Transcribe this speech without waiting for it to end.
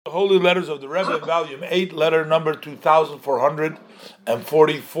Holy Letters of the Rebbe, Volume 8, letter number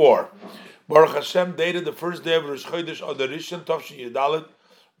 2444. Baruch Hashem, dated the first day of Rosh Chodesh Adar Rishon, Tafshin Yudalet,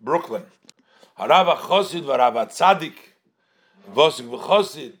 Brooklyn. Harav HaChosid v'Rav HaTzadik, Vosik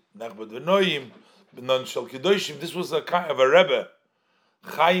v'Chosid, Nachbad v'Noyim, B'non Shel Kedoshim. This was a kind of a Rebbe,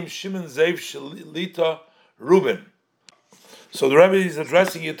 Chaim Shimon Zev Shalita Reuben. So the Rebbe is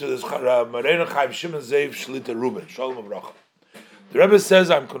addressing it to this Moreno Chaim Shimon Zev Shalita Reuben. Shalom Avracha. The Rebbe says,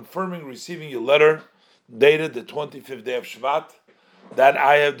 I'm confirming receiving your letter dated the 25th day of Shvat that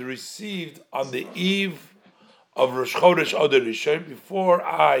I have received on the eve of Rosh Chodesh Adar Rishon before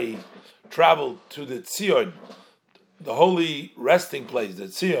I traveled to the Tzion, the holy resting place, the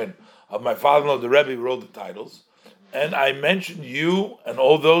Tzion of my father-in-law, the Rebbe wrote the titles, and I mentioned you and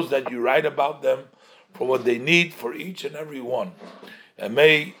all those that you write about them for what they need for each and every one. And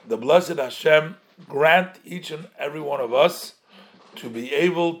may the blessed Hashem grant each and every one of us to be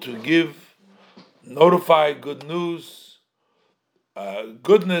able to notify good news,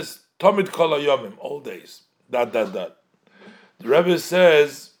 goodness, Tomid Kol Hayomim, all days. ... The Rebbe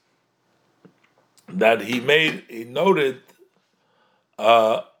says that he noted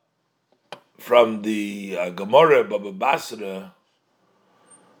from the Gemara Baba Basra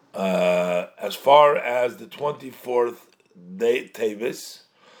as far as the 24th day Tevis.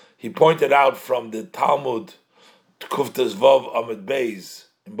 He pointed out from the Talmud Kuftas Vav Amid Beis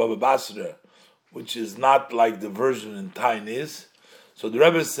in Baba Basra, which is not like the version in Tainis. So the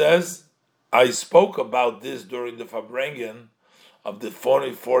Rebbe says, I spoke about this during the Farbrengen of the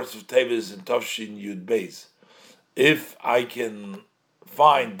 44th of Tevis in Tafshin Yud Beis. If I can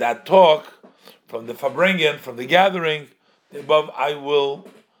find that talk from the Farbrengen, from the gathering, the above, I will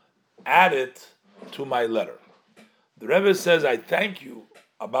add it to my letter. The Rebbe says, I thank you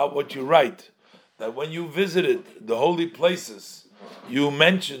about what you write, that when you visited the holy places, you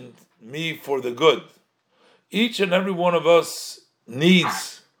mentioned me for the good. Each and every one of us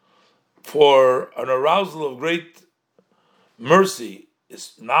needs for an arousal of great mercy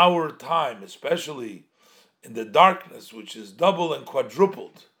is in our time, especially in the darkness, which is double and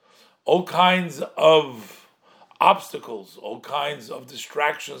quadrupled. All kinds of obstacles, all kinds of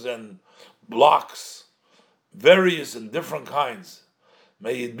distractions and blocks, various and different kinds.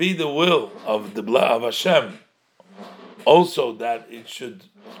 May it be the will of Hashem also that it should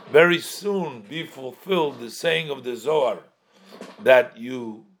very soon be fulfilled, the saying of the Zohar that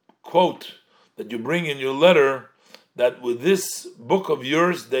you quote, that you bring in your letter, that with this book of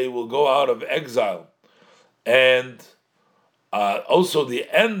yours they will go out of exile. And also the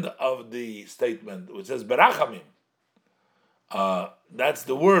end of the statement, which says Berachamim. That's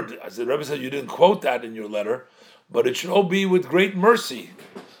the word. As the Rebbe said, you didn't quote that in your letter, but it should all be with great mercy.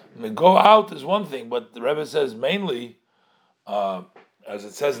 And go out is one thing, but the Rebbe says mainly, as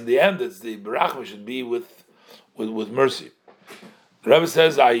it says in the end, it's the Berachim should be with mercy. The Rebbe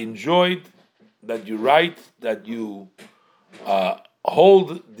says, I enjoyed that you write, that you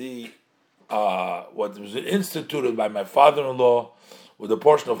hold the what was instituted by my father-in-law with a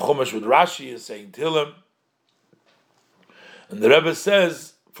portion of Chumash with Rashi and saying Tehillim. And the Rebbe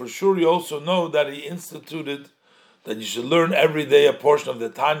says, for sure you also know that he instituted that you should learn every day a portion of the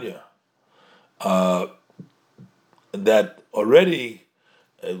Tanya. That already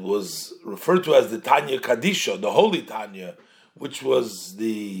it was referred to as the Tanya Kadisha, the Holy Tanya, which was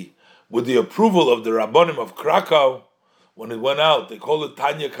with the approval of the Rabbonim of Krakow, when it went out, they called it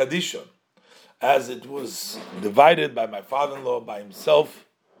Tanya Kadisha, as it was divided by my father-in-law by himself,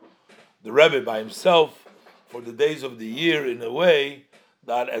 the Rebbe by himself, for the days of the year in a way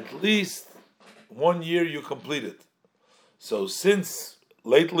that at least 1 year you complete it. So since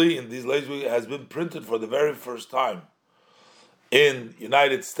lately, in these days, it has been printed for the very first time in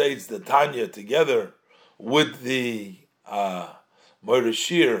United States, the Tanya together with the Moira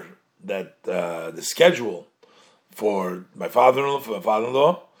Shir, that the schedule for my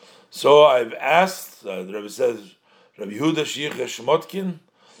father-in-law, So I've asked, the Rebbe says, Rabbi Yehuda Shich Shmotkin,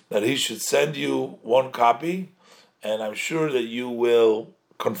 that he should send you one copy, and I'm sure that you will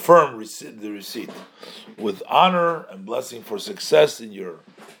confirm the receipt with honor and blessing for success in your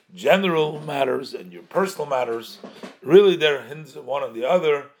general matters and your personal matters. Really, they're hints of one and the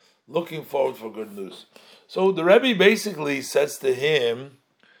other, looking forward for good news. So the Rebbe basically says to him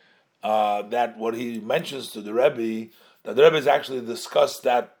that what he mentions to the Rebbe, that the Rebbe has actually discussed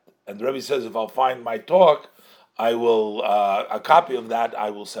that, and the Rebbe says, if I'll find my talk, I will, a copy of that, I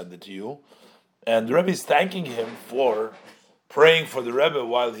will send it to you. And the Rebbe is thanking him for praying for the Rebbe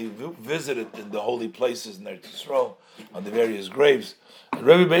while he visited in the holy places in Eretz Yisrael on the various graves. The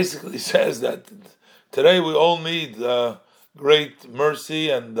Rebbe basically says that today we all need great mercy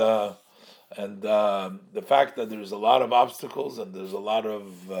and the fact that there's a lot of obstacles and there's a lot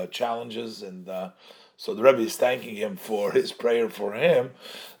of challenges, and so the Rebbe is thanking him for his prayer for him,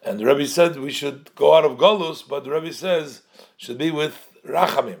 and the Rebbe said we should go out of Golus, but the Rebbe says should be with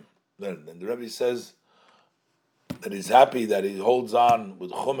Rachamim. Then the Rebbe says that he's happy that he holds on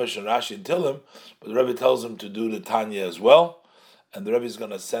with Chumash and Rashi and Tillim, but the Rebbe tells him to do the Tanya as well, and the Rebbe is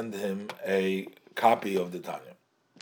going to send him a copy of the Tanya.